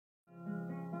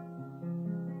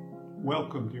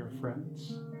Welcome, dear friends,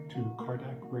 to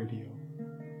Kardec Radio,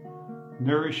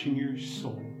 nourishing your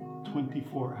soul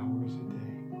 24 hours a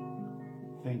day.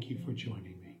 Thank you for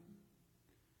joining me.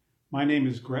 My name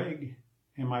is Greg,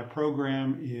 and my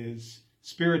program is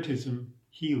Spiritism,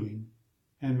 Healing,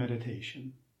 and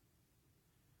Meditation.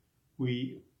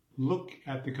 We look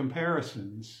at the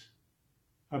comparisons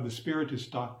of the Spiritist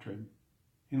doctrine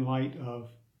in light of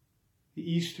the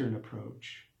Eastern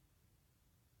approach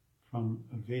from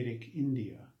Vedic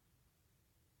India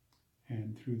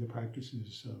and through the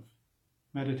practices of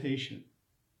meditation.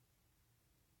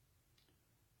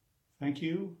 Thank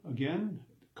you again.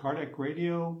 Kardec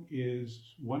Radio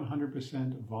is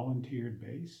 100% volunteer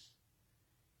based.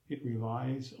 It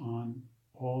relies on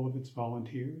all of its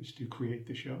volunteers to create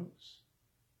the shows.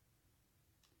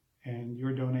 And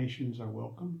your donations are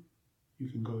welcome. You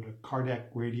can go to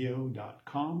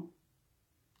kardecradio.com.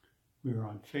 We're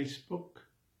on Facebook,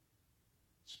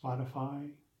 Spotify,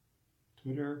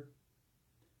 Twitter.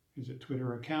 There's a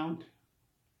Twitter account,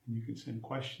 and you can send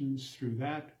questions through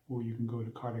that, or you can go to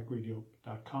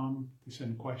kardecradio.com to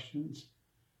send questions,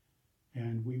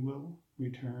 and we will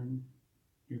return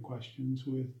your questions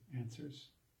with answers.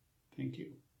 Thank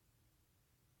you.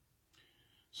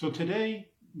 So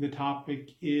today, the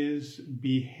topic is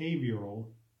behavioral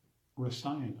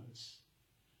Rasayanas.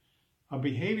 A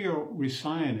behavioral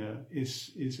Rasayana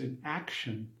is an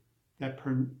action that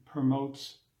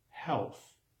promotes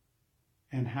health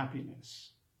and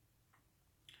happiness.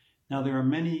 Now, there are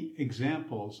many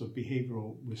examples of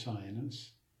behavioral Rasayanas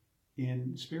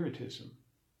in Spiritism.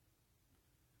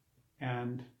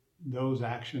 And those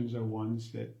actions are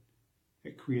ones that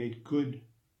create good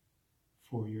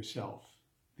for yourself.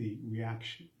 The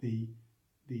reaction,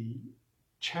 the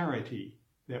charity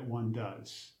that one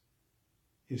does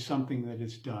is something that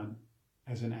is done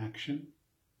as an action,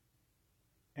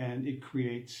 and it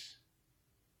creates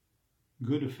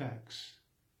good effects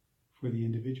for the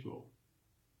individual.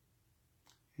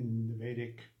 In the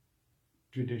Vedic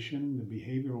tradition, the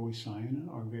behavioral Rasayana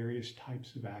are various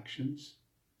types of actions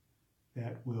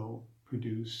that will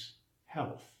produce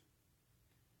health.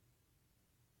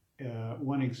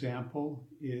 One example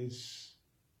is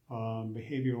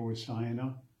behavioral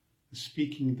Rasayana,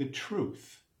 speaking the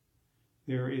truth.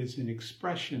 There is an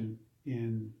expression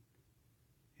in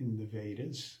the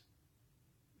Vedas.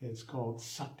 It's called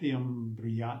Satyam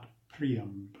Briyat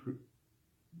Priyam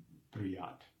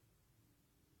Briyat,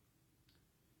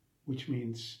 which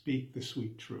means speak the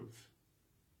sweet truth.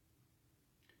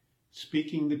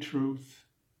 Speaking the truth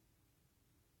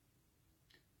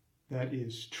that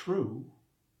is true,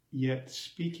 yet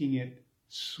speaking it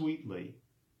sweetly,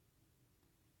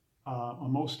 a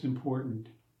most important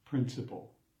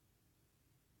principle.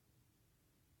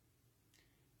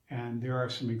 And there are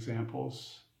some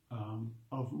examples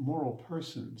of moral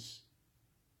persons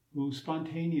who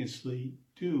spontaneously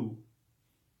do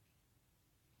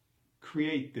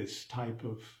create this type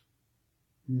of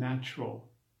natural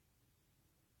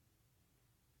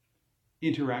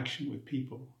interaction with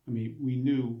people. I mean, we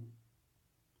knew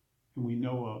and we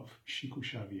know of Chico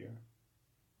Xavier.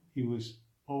 He was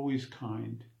always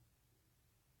kind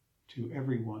to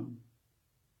everyone.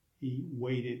 He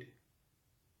waited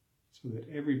so that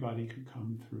everybody could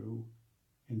come through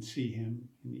and see him,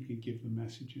 and he could give the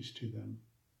messages to them.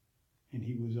 And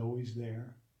he was always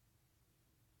there,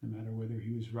 no matter whether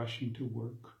he was rushing to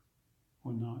work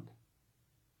or not.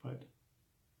 But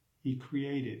he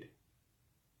created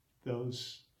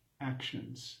those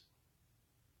actions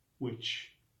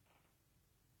which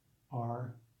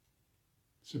are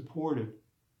supportive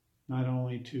not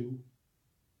only to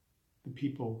the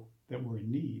people that were in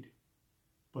need,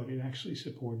 but it actually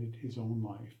supported his own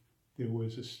life. There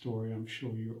was a story, I'm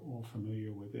sure you're all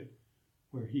familiar with it,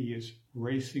 where he is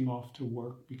racing off to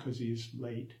work because he is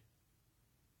late.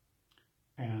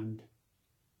 And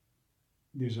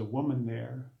there's a woman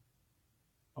there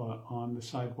on the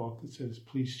sidewalk that says,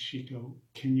 "Please, Chico,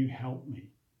 can you help me?"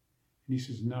 And he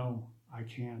says, "No, I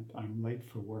can't. I'm late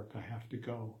for work. I have to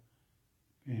go."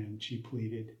 And she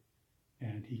pleaded,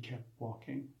 and he kept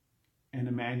walking. And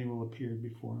Emmanuel appeared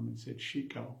before him and said,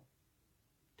 "Chico,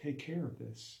 take care of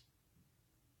this."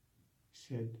 He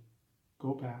said,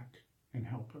 "Go back and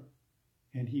help her."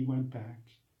 And he went back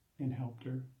and helped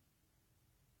her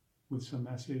with some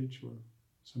message or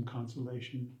some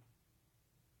consolation.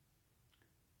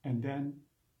 And then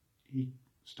he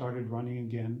started running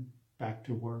again back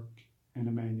to work. And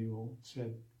Emmanuel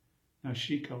said, "Now,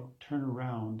 Chico, turn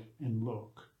around and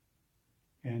look."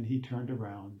 And he turned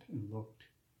around and looked.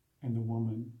 And the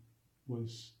woman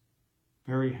was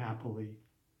very happily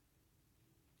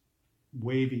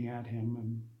waving at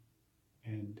him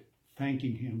and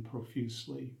thanking him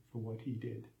profusely for what he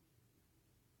did.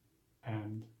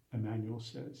 And Emmanuel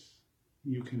says,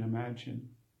 you can imagine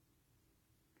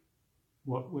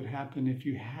what would happen if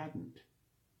you hadn't.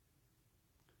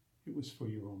 It was for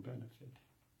your own benefit.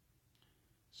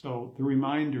 So the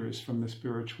reminder is from the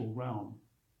spiritual realm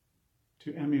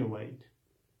to emulate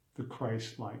the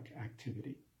Christ-like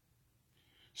activity.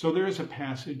 So there is a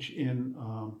passage in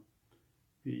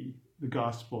the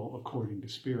Gospel According to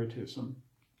Spiritism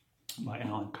by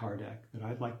Allan Kardec that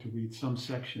I'd like to read some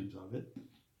sections of it.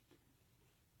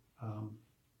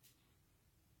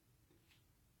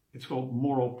 It's called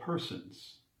Moral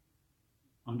Persons,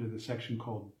 under the section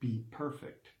called Be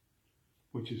Perfect,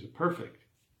 which is a perfect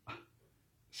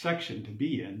section to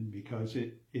be in because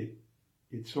it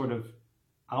sort of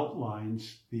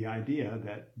outlines the idea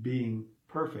that being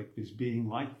perfect is being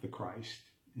like the Christ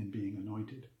and being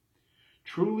anointed.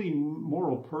 Truly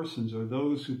moral persons are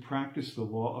those who practice the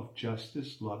law of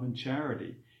justice, love, and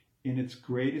charity in its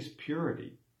greatest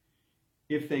purity.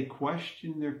 If they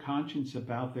question their conscience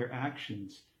about their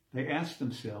actions, they ask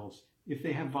themselves if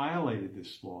they have violated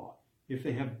this law, if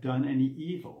they have done any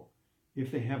evil,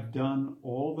 if they have done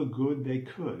all the good they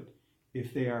could,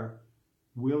 if they have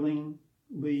willingly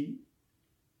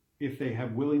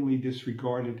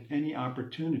disregarded any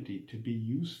opportunity to be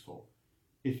useful,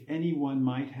 if anyone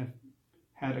might have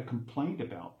had a complaint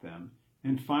about them,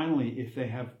 and finally, if they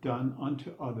have done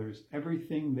unto others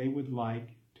everything they would like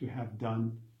to have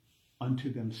done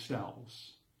unto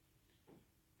themselves.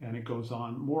 And it goes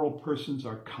on, moral persons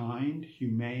are kind,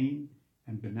 humane,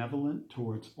 and benevolent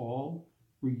towards all,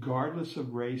 regardless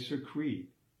of race or creed,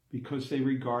 because they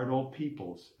regard all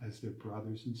peoples as their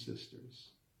brothers and sisters.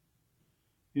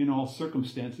 In all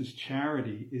circumstances,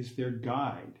 charity is their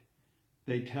guide.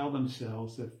 They tell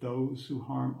themselves that those who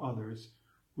harm others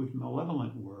with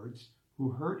malevolent words,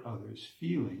 who hurt others'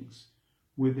 feelings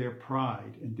with their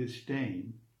pride and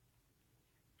disdain,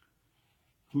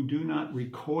 who do not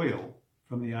recoil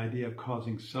from the idea of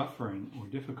causing suffering or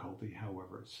difficulty,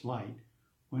 however slight,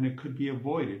 when it could be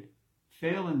avoided,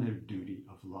 fail in their duty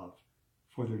of love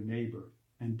for their neighbor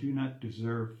and do not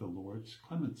deserve the Lord's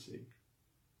clemency.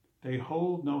 They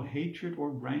hold no hatred or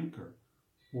rancor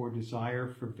or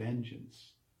desire for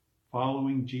vengeance.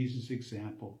 Following Jesus'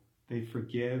 example, they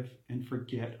forgive and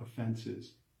forget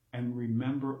offenses and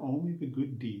remember only the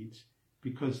good deeds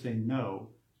because they know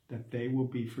that they will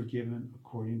be forgiven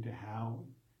according to how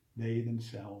they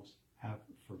themselves have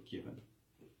forgiven.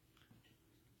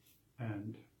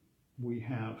 And we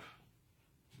have,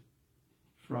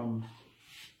 from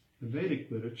the Vedic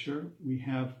literature, we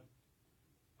have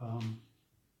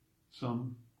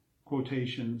some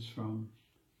quotations from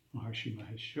Maharishi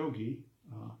Mahesh Yogi,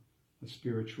 a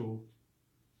spiritual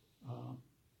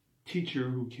teacher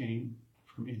who came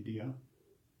from India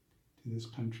to this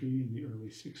country in the early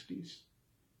 60s.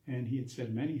 And he had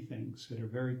said many things that are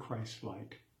very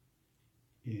Christ-like.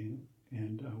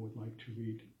 And I would like to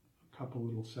read a couple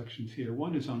little sections here.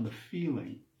 One is on the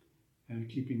feeling, and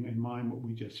keeping in mind what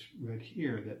we just read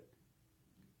here, that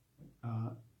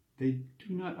they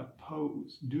do not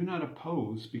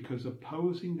oppose, because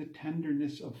opposing the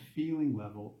tenderness of feeling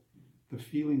level, the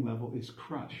feeling level is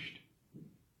crushed.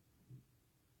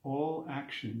 All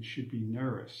action should be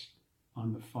nourished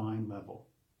on the fine level.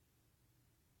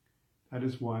 That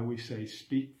is why we say,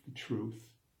 speak the truth,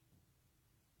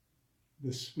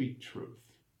 the sweet truth.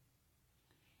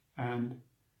 And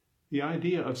the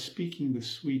idea of speaking the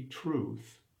sweet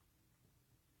truth,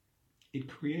 it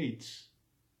creates,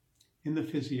 in the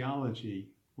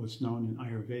physiology, what's known in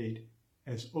Ayurveda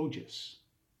as ojas.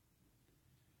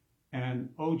 And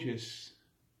ojas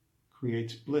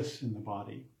creates bliss in the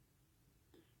body,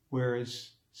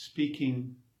 whereas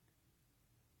speaking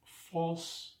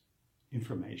false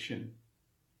information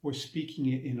or speaking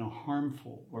it in a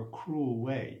harmful or cruel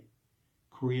way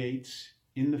creates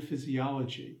in the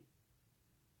physiology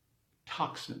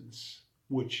toxins,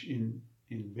 which in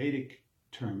Vedic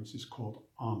terms is called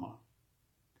ama.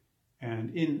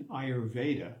 And in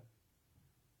Ayurveda,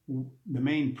 the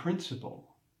main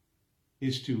principle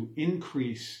is to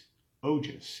increase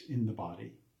ojas in the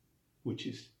body, which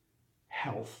is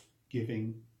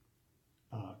health-giving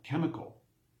chemical,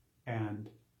 and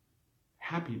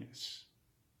happiness.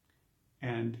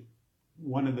 And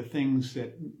one of the things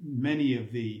that many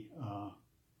of the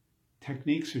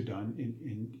techniques are done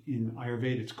in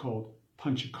Ayurveda, it's called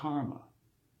panchakarma.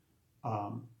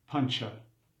 Pancha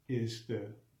is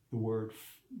the word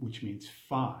which means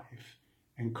 5,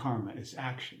 and karma is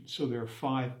action. So there are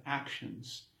 5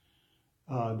 actions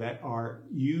that are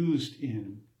used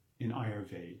in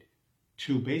Ayurveda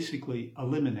to basically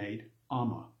eliminate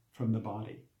ama from the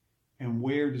body. And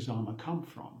where does Alma come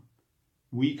from?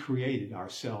 We created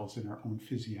ourselves and our own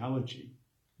physiology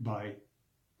by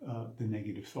the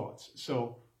negative thoughts.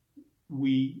 So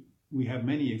we have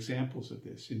many examples of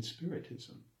this in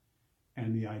Spiritism,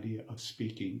 and the idea of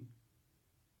speaking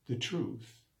the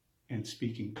truth and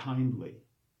speaking kindly.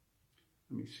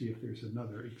 Let me see if there's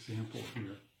another example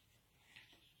here.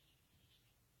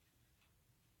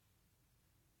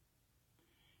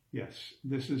 Yes,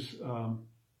 this is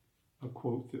a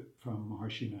quote from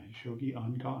Maharishi Mahesh Yogi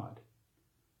on God.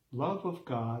 Love of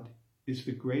God is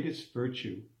the greatest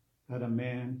virtue that a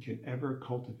man can ever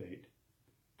cultivate.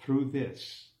 Through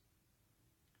this,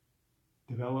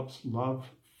 develops love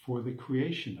for the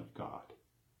creation of God,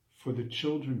 for the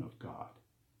children of God.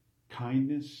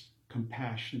 Kindness,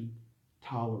 compassion,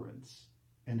 tolerance,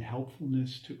 and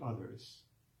helpfulness to others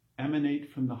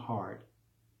emanate from the heart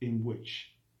in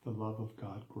which the love of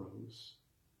God grows.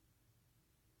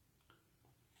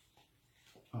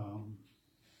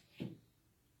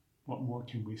 What more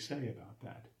can we say about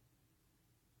that?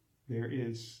 There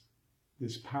is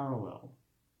this parallel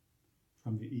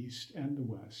from the East and the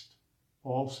West,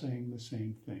 all saying the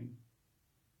same thing.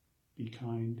 Be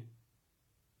kind,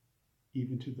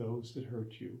 even to those that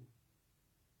hurt you.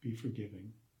 Be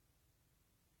forgiving.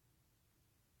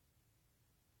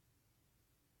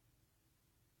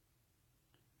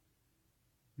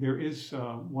 There is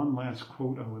one last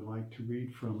quote I would like to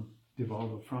read from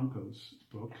Divaldo Franco's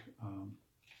book,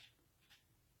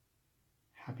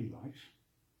 Happy Life.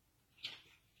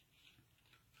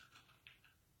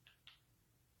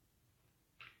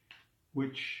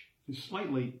 Which is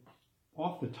slightly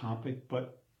off the topic,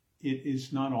 but it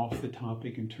is not off the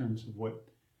topic in terms of what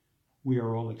we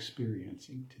are all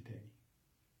experiencing today.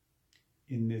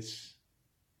 In this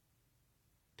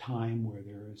time where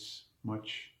there is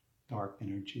much dark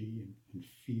energy and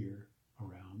fear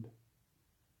around,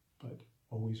 but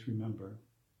always remember,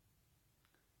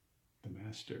 the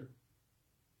Master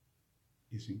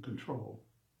is in control.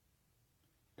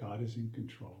 God is in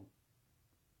control.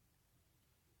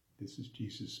 This is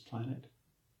Jesus' planet,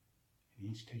 and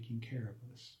He's taking care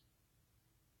of us.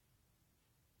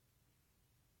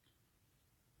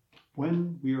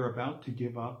 When we are about to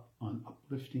give up on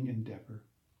uplifting endeavor,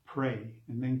 pray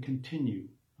and then continue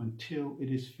until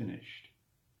it is finished.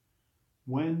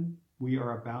 When we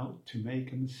are about to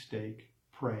make a mistake,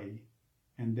 pray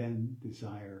and then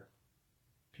desire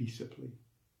peaceably,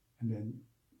 and then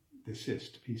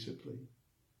desist peaceably.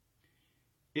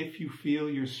 If you feel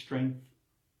your strength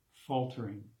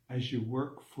faltering as you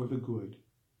work for the good,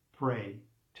 pray,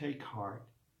 take heart,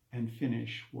 and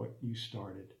finish what you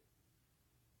started.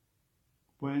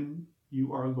 When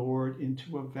you are lured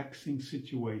into a vexing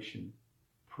situation,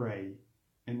 pray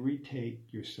and retake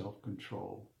your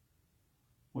self-control.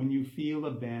 When you feel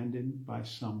abandoned by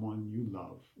someone you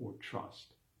love or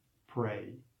trust, pray,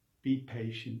 be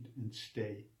patient, and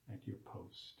stay at your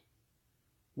post.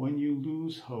 When you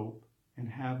lose hope and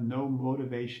have no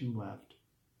motivation left,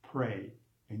 pray,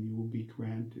 and you will be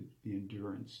granted the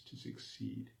endurance to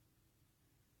succeed.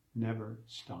 Never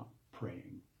stop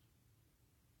praying.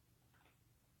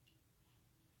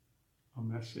 A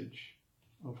message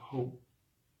of hope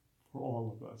for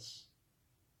all of us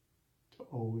to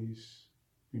always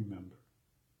remember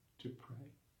to pray.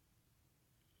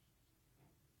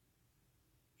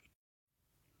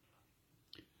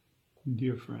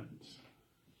 Dear friends,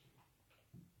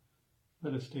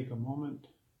 let us take a moment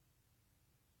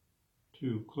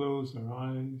to close our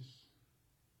eyes,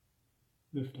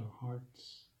 lift our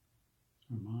hearts,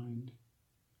 our mind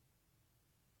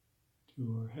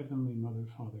to our Heavenly Mother,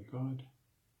 Father God,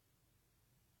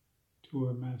 to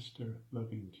our Master,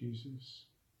 loving Jesus,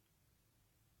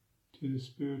 to the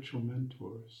spiritual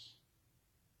mentors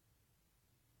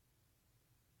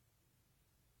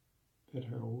that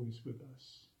are always with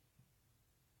us.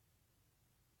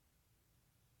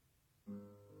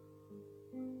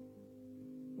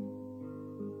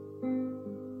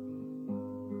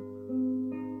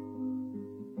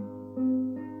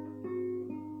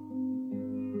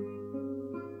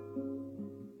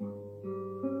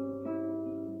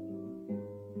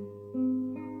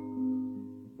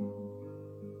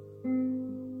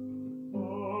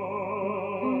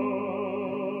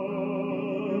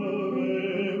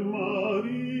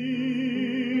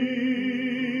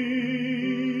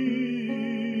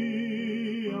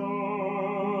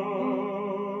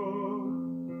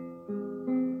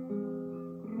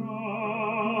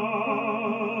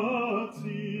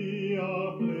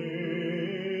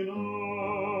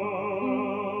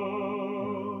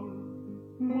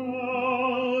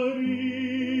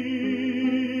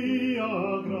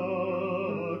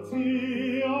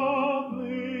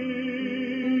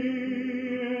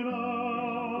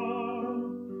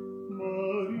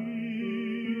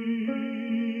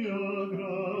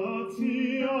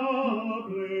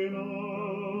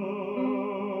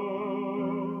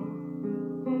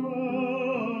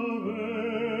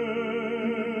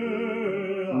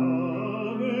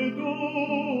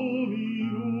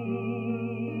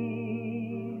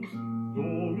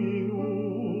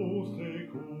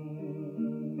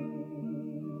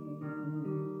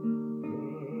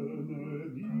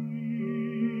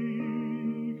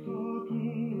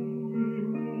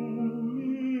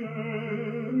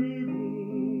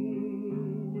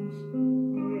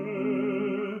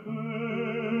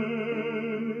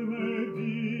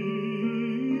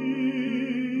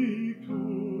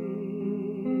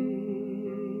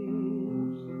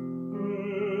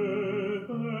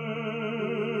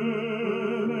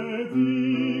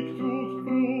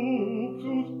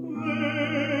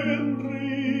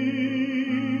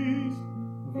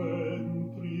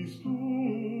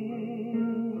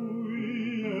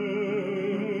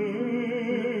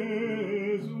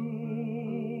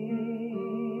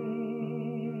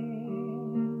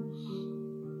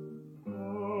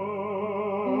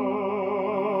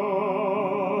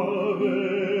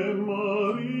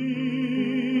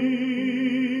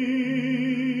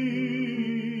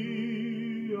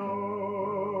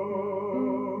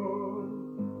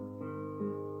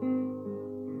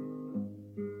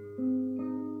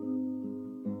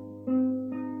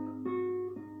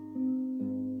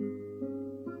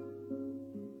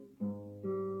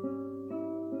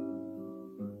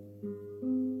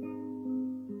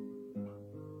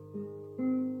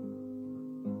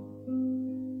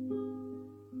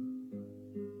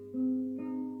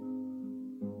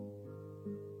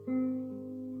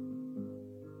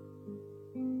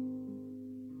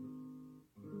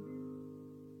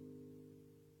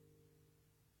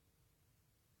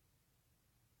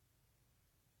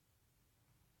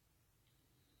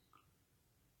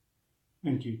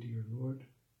 Thank you, dear Lord,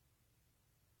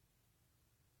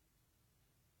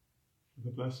 for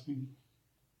the blessing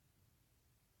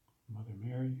of Mother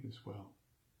Mary as well.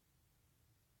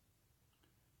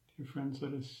 Dear friends,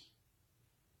 let us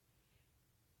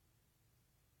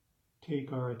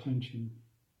take our attention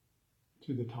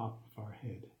to the top of our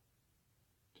head,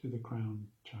 to the crown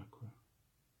chakra.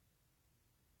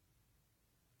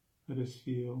 Let us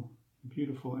feel the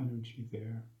beautiful energy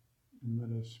there, and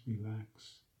let us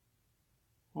relax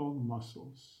all the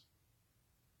muscles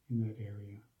in that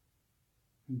area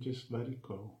and just let it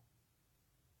go.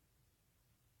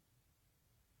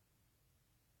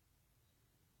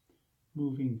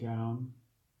 Moving down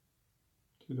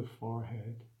to the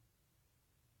forehead,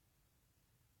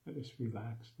 let us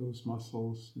relax those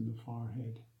muscles in the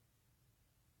forehead,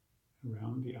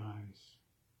 around the eyes,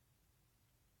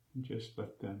 and just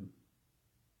let them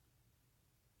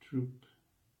droop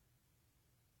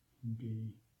and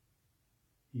be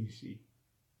easy.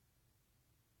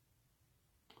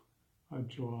 Our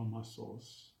jaw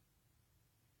muscles,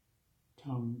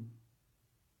 tongue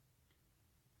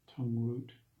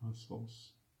root muscles,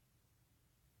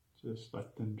 just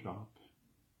let them drop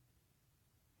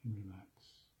and relax.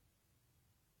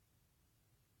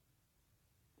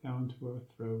 Down to our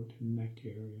throat and neck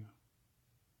area.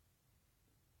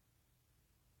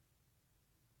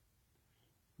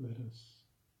 Let us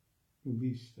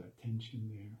release that tension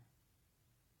there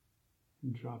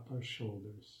and drop our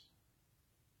shoulders.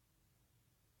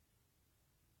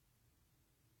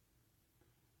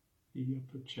 The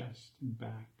upper chest and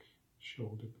back,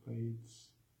 shoulder blades.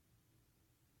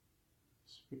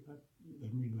 Let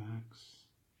them relax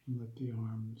and let the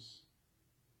arms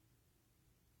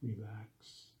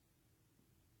relax.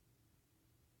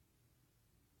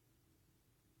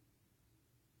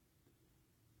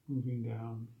 Moving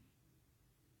down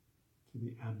to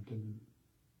the abdomen.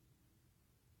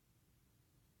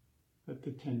 Let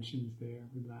the tensions there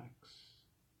relax,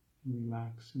 and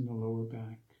relax in the lower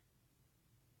back.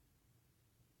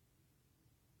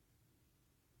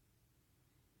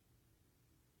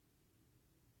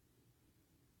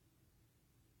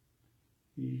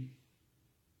 The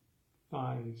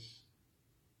thighs,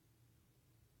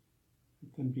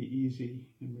 let them be easy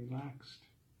and relaxed.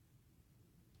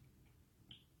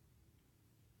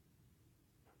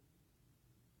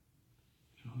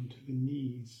 Down to the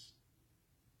knees,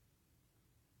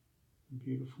 the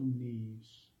beautiful knees.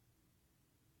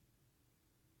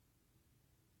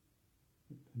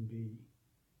 Let them be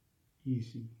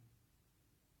easy.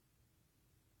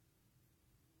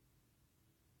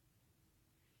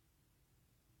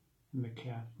 And the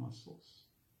calf muscles.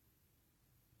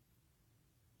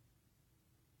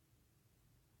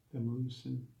 Them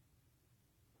loosen.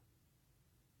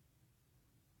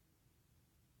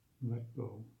 And let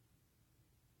go.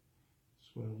 As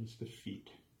well as the feet.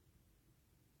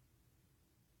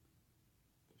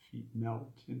 The feet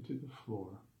melt into the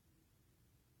floor.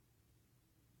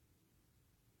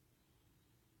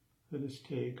 Let us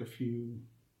take a few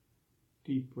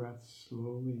deep breaths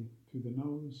slowly through the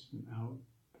nose and out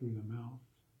through the mouth.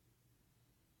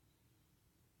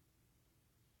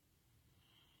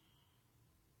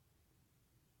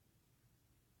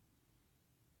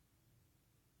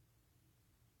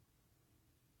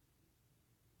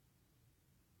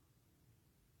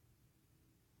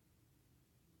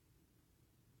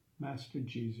 Master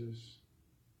Jesus,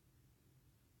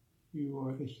 you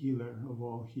are the healer of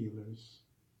all healers,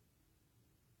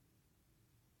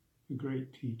 the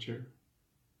great teacher,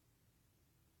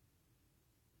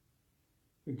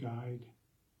 the guide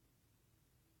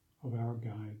of our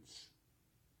guides,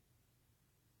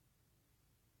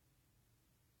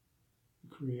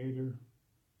 the creator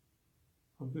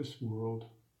of this world,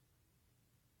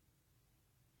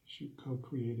 as you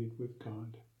co-created with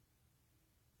God.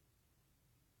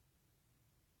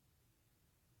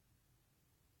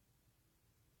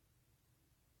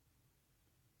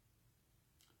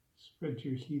 Spread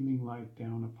your healing light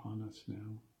down upon us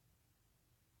now.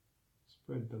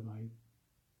 Spread the light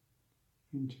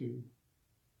into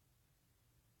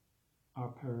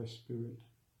our paraspirit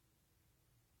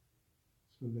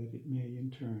so that it may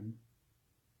in turn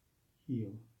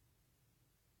heal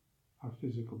our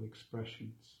physical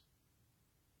expressions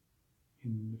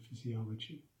in the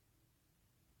physiology.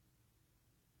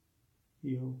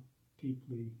 Heal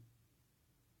deeply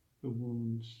the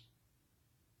wounds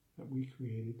that we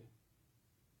created.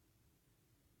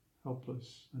 Help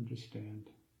us understand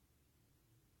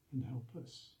and help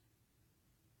us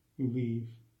relieve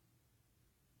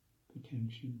the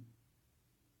tension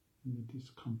and the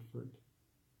discomfort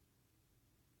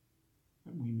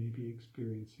that we may be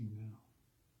experiencing now.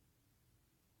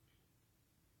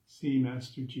 See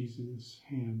Master Jesus'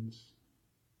 hands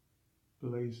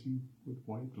blazing with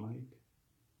white light,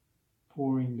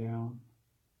 pouring down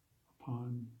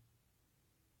upon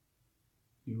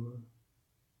your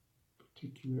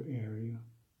particular area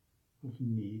of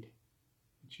need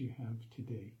that you have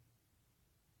today.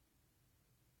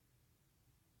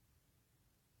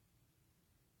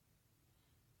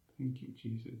 Thank you,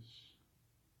 Jesus,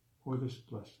 for this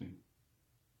blessing.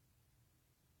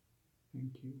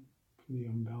 Thank you for the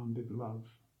unbounded love.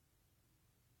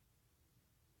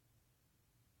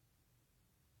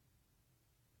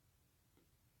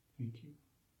 Thank you.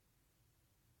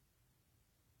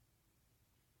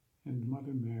 And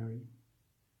Mother Mary,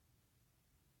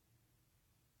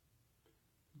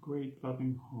 great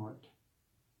loving heart,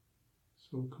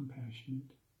 so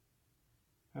compassionate.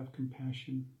 Have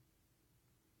compassion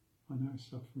on our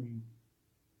suffering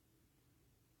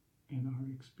and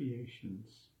our expiations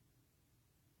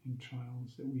and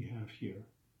trials that we have here.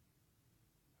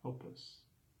 Help us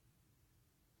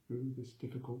through this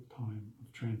difficult time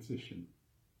of transition.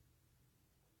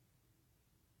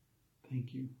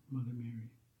 Thank you, Mother Mary.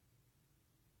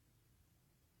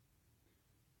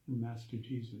 And Master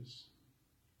Jesus,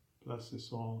 bless us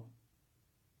all.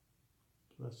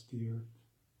 Bless the earth.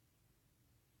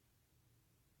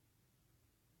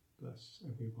 Bless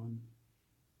everyone.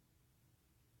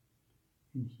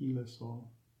 And heal us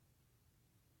all.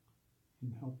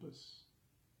 And help us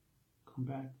come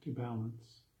back to balance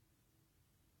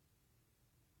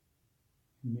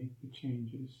and make the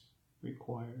changes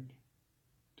required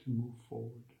to move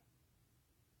forward.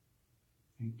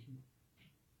 Thank you.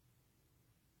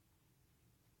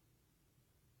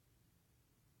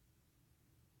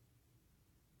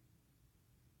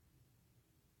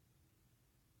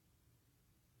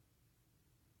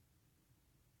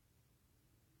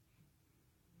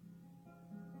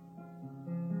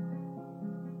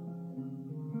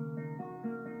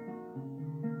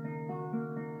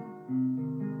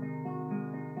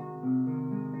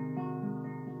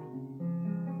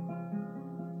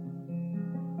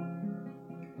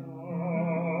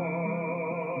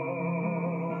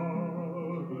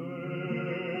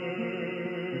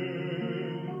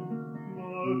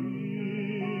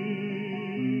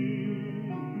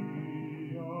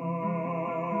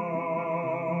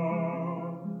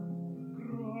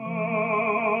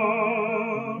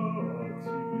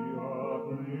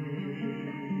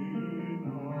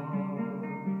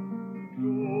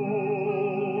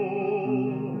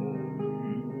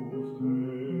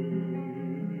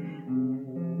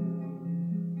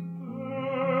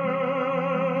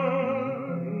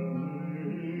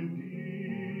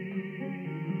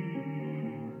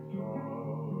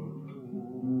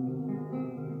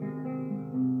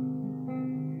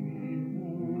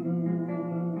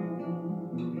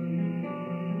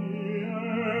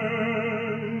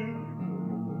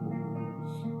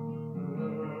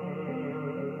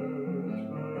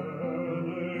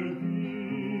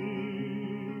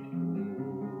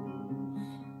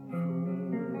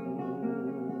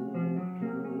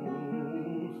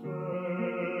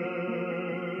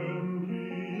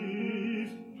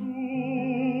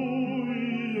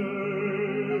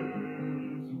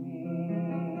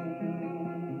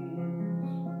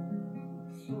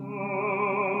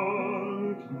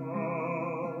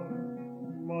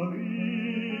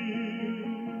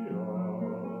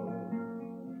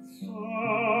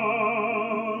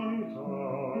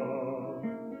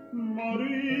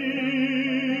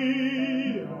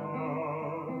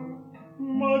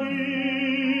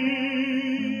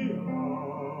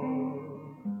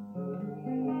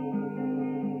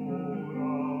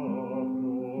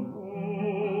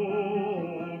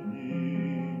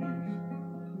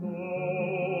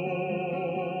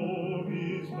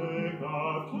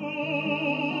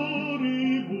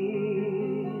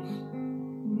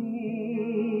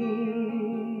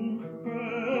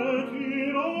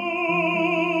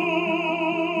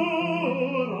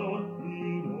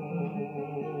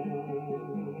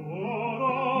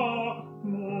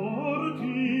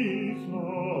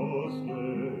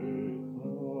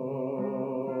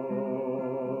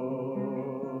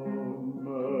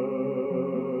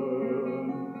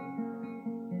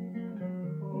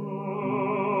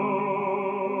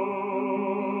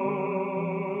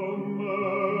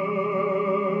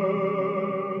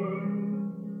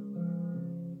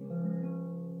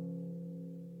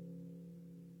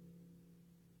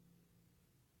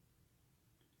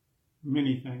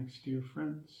 Many thanks, dear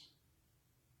friends.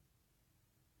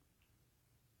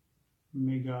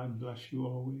 May God bless you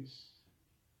always,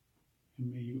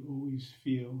 and may you always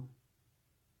feel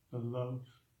the love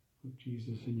of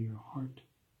Jesus in your heart,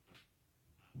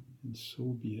 and so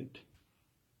be it.